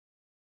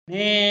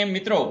ને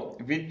મિત્રો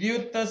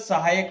વિદ્યુત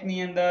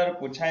સહાયકની અંદર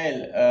પૂછાયેલ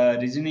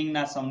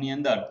રીઝનિંગના સમની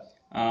અંદર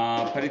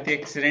ફરીથી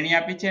એક શ્રેણી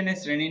આપી છે અને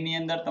શ્રેણીની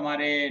અંદર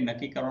તમારે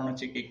નક્કી કરવાનું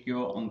છે કે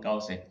કયો અંક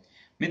આવશે.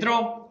 મિત્રો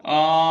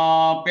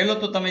પહેલો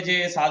તો તમે જે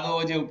સાદો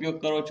જે ઉપયોગ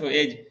કરો છો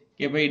એ જ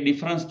કે ભાઈ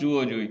ડિફરન્સ જુઓ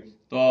જોઈએ.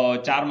 તો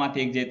 4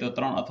 માંથી 1 જાય તો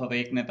 3 અથવા તો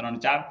 1 ને 3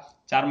 4.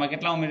 4 માં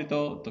કેટલા ઉમેરી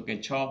તો કે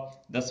 6.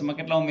 10 માં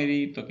કેટલા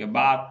ઉમેરી તો કે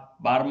 12.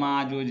 12 માં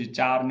જોજો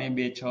 4 ને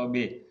 2 6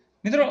 2.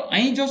 મિત્રો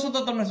અહીં જોશો તો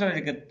તમને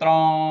સમજાય કે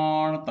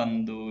 3 3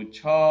 દુ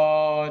 6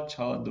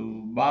 6 દુ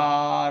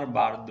 12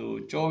 12 દુ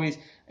 24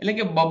 એટલે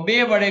કે બબે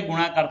વડે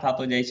ગુણાકાર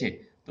થતો જાય છે.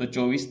 તો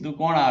 24 દુ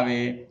કોણ આવે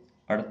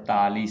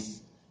 48.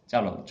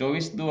 ચાલો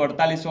 24 દુ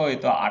 48 હોય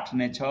તો 8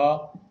 ને 6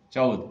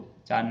 14.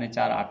 4 ને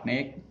 4 8 ને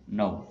 1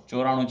 9.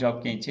 94 જવાબ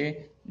ક્યાંય છે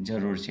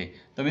જરૂર છે.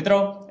 તો મિત્રો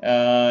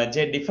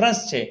જે ડિફરન્સ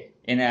છે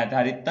એને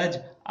આધારિત જ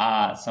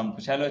આ સમ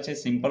પૂછાયેલો છે,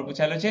 સિમ્પલ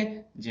પૂછાયેલો છે,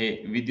 જે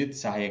વિદ્યુત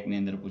સહાયકની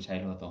અંદર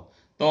પૂછાયેલો હતો.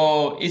 તો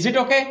ઇઝ ઇટ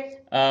ઓકે?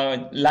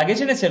 લાગે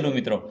છે ને સહેલું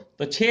મિત્રો?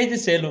 તો છે જ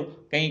સહેલું,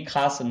 કંઈ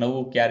ખાસ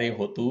નવું ક્યારેય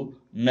હોતું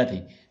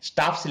નથી.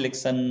 સ્ટાફ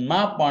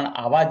સિલેક્શનમાં પણ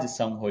આવા જ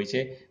સમ હોય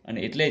છે અને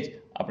એટલે જ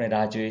આપણે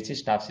રાહ જોઈએ છીએ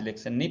સ્ટાફ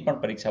સિલેક્શનની પણ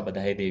પરીક્ષા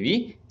બધાએ દેવી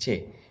છે.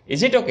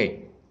 Is it okay?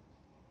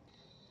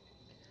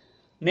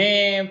 ને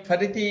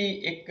ફરીથી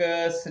એક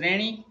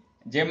શ્રેણી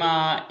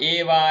જેમાં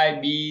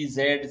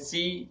AYBZC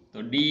તો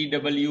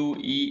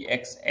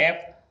DWEXF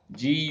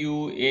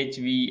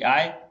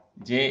GUHVI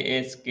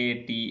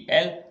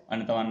JSKTL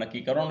અને તમારે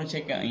નક્કી કરવાનું છે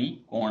કે અહીં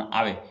કોણ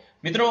આવે.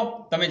 મિત્રો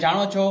તમે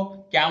જાણો છો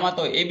કે આમાં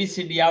તો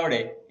ABCD આવડે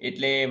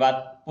એટલે વાત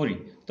પૂરી.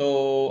 તો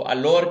આ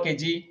લોઅર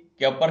કેજી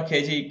કે અપર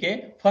કેજી કે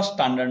ફર્સ્ટ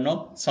સ્ટાન્ડર્ડનો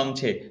સમ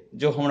છે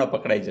જો હમણાં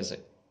પકડાઈ જશે.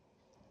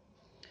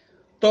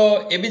 તો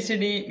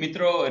ABCD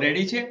મિત્રો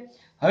રેડી છે.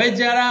 હવે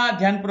જરા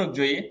ધ્યાનપૂર્વક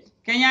જોઈએ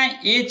કે અહીંયા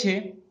એ છે,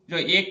 જો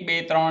 1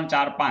 2 3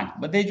 4 5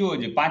 બધે જુઓ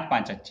છે 5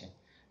 5 જ છે.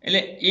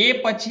 એટલે એ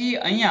પછી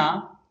અહીંયા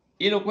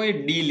એ લોકોએ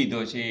ડી લીધો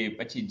છે,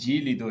 પછી જી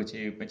લીધો છે,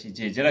 પછી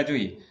જે. જરા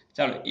જોઈએ.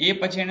 ચાલો એ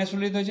પછી એને શું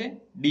લીધો છે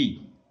ડી.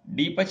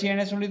 ડી પછી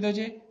એને શું લીધો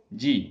છે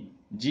જી.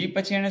 જી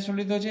પછી એને શું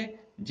લીધો છે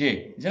જે.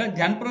 જરા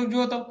ધ્યાનપૂર્વક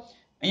જુઓ તો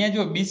અહીંયા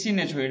જો બીસી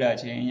ને છોડ્યા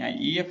છે, અહીંયા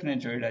ઈએફ ને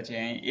છોડ્યા છે,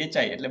 અહીંયા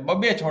એચઆઈ એટલે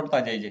બબે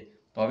છોડતા જાય છે.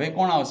 તો હવે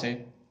કોણ આવશે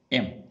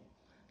એમ.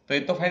 તો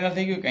એ તો ફાઇનલ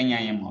થઈ ગયું કે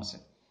અહીંયા એમ આવશે.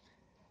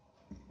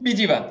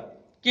 બીજી વાત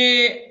કે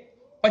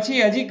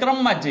પછી હજી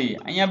ક્રમમાં જ જઈએ.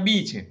 અહીંયા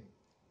બી છે,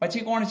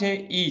 પછી કોણ છે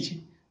ઈ છે.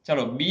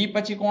 ચલો બી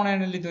પછી કોણ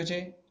એને લીધો છે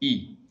ઈ.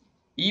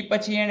 ઈ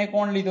પછી એને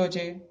કોણ લીધો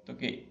છે તો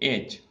કે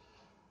એચ.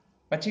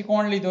 પછી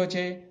કોણ લીધો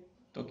છે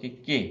તો કે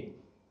કે.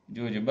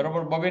 જોજો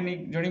બરોબર બબેની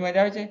જોડીમાં જ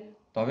આવે છે.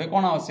 તો હવે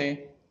કોણ આવશે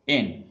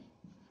એન.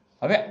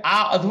 હવે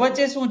આ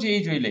અધવચ્ચે શું છે એ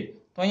જોઈ લે.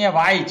 તો અહીંયા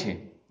વાય છે.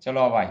 ચલો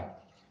આ વાય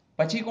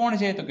પછી કોણ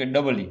છે તો કે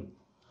ડબલ્યુ.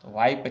 તો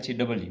વાય પછી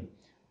ડબલ્યુ.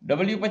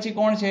 ડબલ્યુ પછી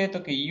કોણ છે તો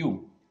કે યુ.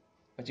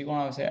 પછી કોણ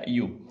આવશે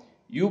યુ.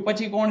 યુ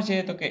પછી કોણ છે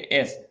તો કે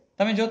એસ.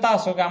 તમે જોતા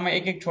હશો કે આમાં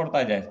એક એક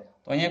છોડતા જાય.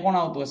 તો અહીંયા કોણ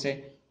આવતું હશે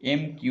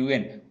એમ ક્યુ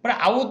એન. પણ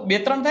આવું 2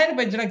 3 થાય ને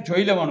પછી જરાક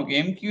જોઈ લેવાનું કે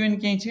એમ ક્યુ એન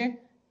ક્યાંય છે.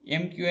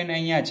 એમ ક્યુ એન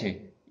અહીંયા છે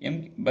એમ,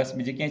 બસ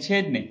બીજે ક્યાંય છે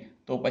જ નહીં.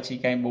 તો પછી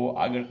કાંઈ બહુ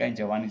આગળ કાંઈ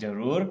જવાની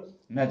જરૂર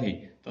નથી.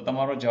 તો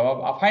તમારો જવાબ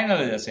આ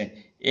ફાઇનલ જ હશે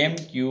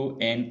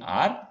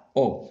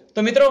MQNRO. તો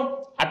મિત્રો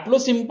આટલું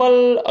સિમ્પલ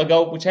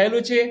અગાઉ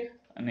પૂછાયેલું છે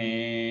અને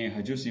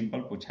હજુ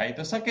સિમ્પલ પૂછાઈ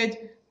તો શકે જ.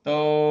 તો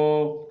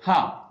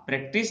હા,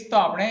 પ્રેક્ટિસ તો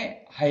આપણે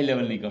હાઈ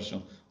લેવલની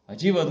કરશું.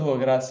 હજી વધુ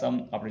અઘરા સમ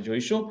આપણે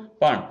જોઈશું,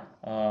 પણ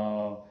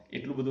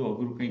એટલું બધું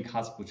અઘરું કંઈ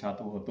ખાસ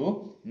પૂછાતું હોતું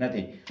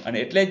નથી. અને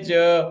એટલે જ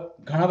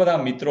ઘણા બધા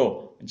મિત્રો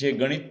જે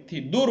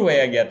ગણિતથી દૂર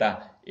વયા ગયા હતા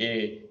એ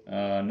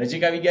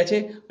નજીક આવી ગયા છે,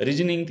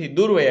 રિઝનિંગથી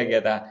દૂર વયા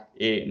ગયા હતા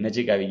એ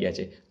નજીક આવી ગયા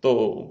છે. તો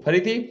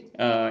ફરીથી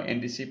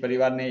એનડીસી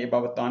પરિવારને એ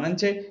બાબતનો આનંદ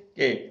છે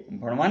કે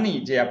ભણવાની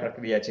જે આ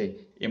પ્રક્રિયા છે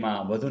એમાં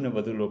વધુ ને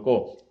વધુ લોકો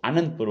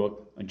આનંદપૂર્વક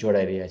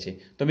જોડાઈ રહ્યા છે.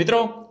 તો મિત્રો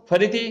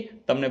ફરીથી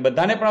તમને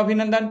બધાને પણ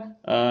અભિનંદન.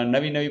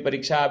 નવી નવી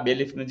પરીક્ષા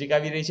બેલીફ નજીક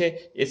આવી રહી છે.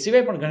 એ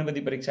સિવાય પણ ઘણી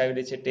બધી પરીક્ષા આવી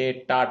રહી છે, ટેટ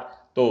ટાટ.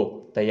 તો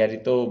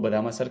તૈયારી તો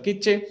બધામાં સરખી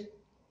જ છે.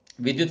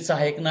 વિદ્યુત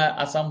સહાયકના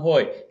આસામ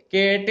હોય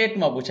કે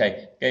ટેટમાં પૂછાય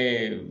કે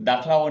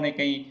દાખલાઓને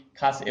કંઈ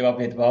ખાસ એવા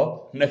ભેદભાવ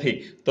નથી.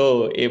 તો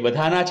એ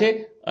બધાના છે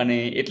અને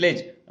એટલે જ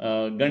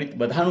ગણિત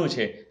બધાનું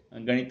છે,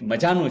 ગણિત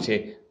મજાનું છે.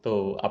 તો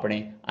આપણે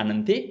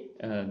આનંદથી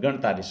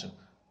ગણતા રહીશું.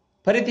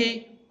 ફરીથી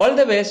ઓલ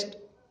ધ બેસ્ટ.